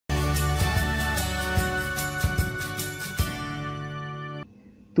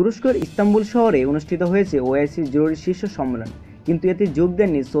তুরস্কের ইস্তাম্বুল শহরে অনুষ্ঠিত হয়েছে ওআইসির জরুরি শীর্ষ সম্মেলন, কিন্তু এতে যোগ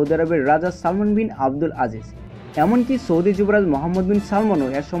দেননি সৌদি আরবের রাজা সালমান বিন আব্দুল আজিজ। এমনকি সৌদি যুবরাজ মোহাম্মদ বিন সালমানও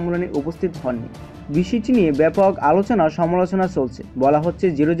এর সম্মেলনে উপস্থিত হননি। বিষয়টি নিয়ে ব্যাপক আলোচনা সমালোচনা চলছে। বলা হচ্ছে,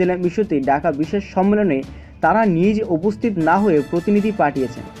 জেরুজালেম ইস্যুতে ঢাকা বিশেষ সম্মেলনে তারা নিজ উপস্থিত না হয়ে প্রতিনিধি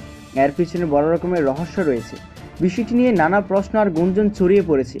পাঠিয়েছেন। এর পিছনে বড় রকমের রহস্য রয়েছে। বিষয়টি নিয়ে নানা প্রশ্ন আর গুঞ্জন ছড়িয়ে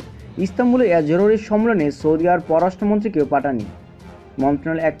পড়েছে। ইস্তাম্বুলে এর জরুরি সম্মেলনে সৌদি আরব পররাষ্ট্রমন্ত্রীকেও পাঠাননি।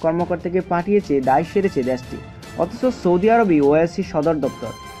 মন্ত্রণালয় এক কর্মকর্তাকে পাঠিয়েছে, দায় সেরেছে দেশটি। অথচ সৌদি আরবই ওআইসি সদর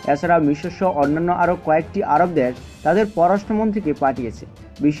দপ্তর, এছাড়া মিশর সহ অন্যান্য আরও কয়েকটি আরব দেশ তাদের পররাষ্ট্রমন্ত্রীকে পাঠিয়েছে।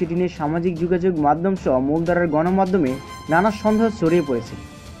 বিষয়টি নিয়ে সামাজিক যোগাযোগ মাধ্যম সহ মূলধারার গণমাধ্যমে নানা সন্দেহ ছড়িয়ে পড়েছে।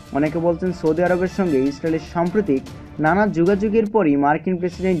 অনেকে বলছেন, সৌদি আরবের সঙ্গে ইসরায়েলের সাম্প্রতিক নানা যোগাযোগের পরই মার্কিন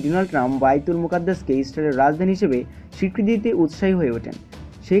প্রেসিডেন্ট ডোনাল্ড ট্রাম্প বাইতুল মুকাদ্দাসকে ইসরায়েলের রাজধানী হিসেবে স্বীকৃতি দিতে উৎসাহী হয়ে ওঠেন।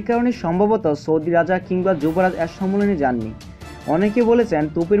 সেই কারণে সম্ভবত সৌদি রাজা কিংবা যুবরাজ এর সম্মেলনে যাননি। অনেকে বলেছেন,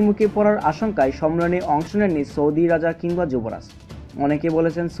 তোপের মুখে পড়ার আশঙ্কায় সম্মেলনে অংশ নেননি সৌদি রাজা কিংবা যুবরাজ। অনেকে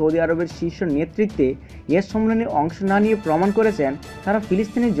বলেছেন, সৌদি আরবের শীর্ষ নেতৃত্বে এর সম্মেলনে অংশ না নিয়ে প্রমাণ করেছেন তারা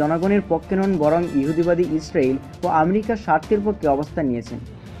ফিলিস্তিনের জনগণের পক্ষে নন, বরং ইহুদিবাদী ইসরায়েল ও আমেরিকার স্বার্থের পক্ষে অবস্থান নিয়েছেন।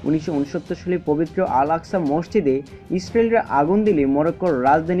 1969 সালে পবিত্র আল আকসা মসজিদে ইসরায়েলরা আগুন দিলে মরক্কোর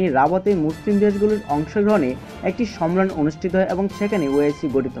রাজধানী রাবাতে মুসলিম দেশগুলোর অংশগ্রহণে একটি সম্মেলন অনুষ্ঠিত হয় এবং সেখানে ওআইসি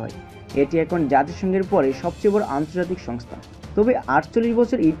গঠিত হয়। এটি এখন জাতিসংঘের পরে সবচেয়ে বড় আন্তর্জাতিক সংস্থা। তবে 48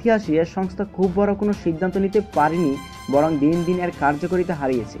 বছর ইতিহাসে এর সংস্থা খুব বড় কোনো সিদ্ধান্ত নিতে পারেনি, বরং দিন দিন এর কার্যকারিতা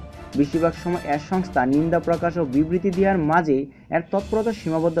হারিয়েছে। বেশিরভাগ সময় এর সংস্থা নিন্দা প্রকাশ ও বিবৃতি দেওয়ার মাঝে এর তৎপরতা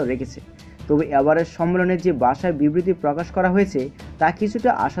সীমাবদ্ধ রেখেছে। তবে এবারের সম্মেলনে যে ভাষায় বিবৃতি প্রকাশ করা হয়েছে তা কিছুটা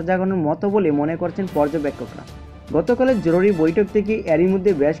আশা জাগানোর মতো বলে মনে করছেন পর্যবেক্ষকরা। গতকালের জরুরি বৈঠক থেকে এরই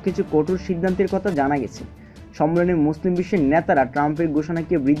মধ্যে বেশ কিছু কঠোর সিদ্ধান্তের কথা জানা গেছে। সম্মেলনে মুসলিম বিশ্বের নেতারা ট্রাম্পের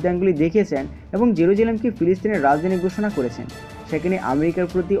ঘোষণাকে বৃদ্ধাঙ্গুলি দেখিয়েছেন এবং জেরুজালেমকে ফিলিস্তিনের রাজধানী ঘোষণা করেছেন। সেখানে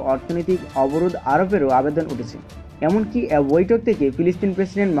আমেরিকার প্রতি অর্থনৈতিক অবরোধ আরোপেরও আবেদন উঠেছে। এমনকি এ বৈঠক থেকে ফিলিস্তিন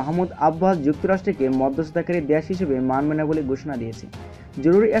প্রেসিডেন্ট মাহমুদ আব্বাস যুক্তরাষ্ট্রকে মধ্যস্থতাকারী দেশ হিসেবে মানবে না বলে ঘোষণা দিয়েছে।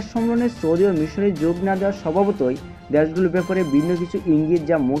 জরুরি এর সম্মেলনে সৌদি ও মিশরে যোগ না দেওয়ার স্বভাবতই দেশগুলোর ব্যাপারে ভিন্ন কিছু ইঙ্গিত,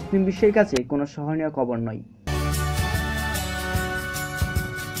 যা মুসলিম বিশ্বের কাছে কোনো সহনীয় খবর নয়।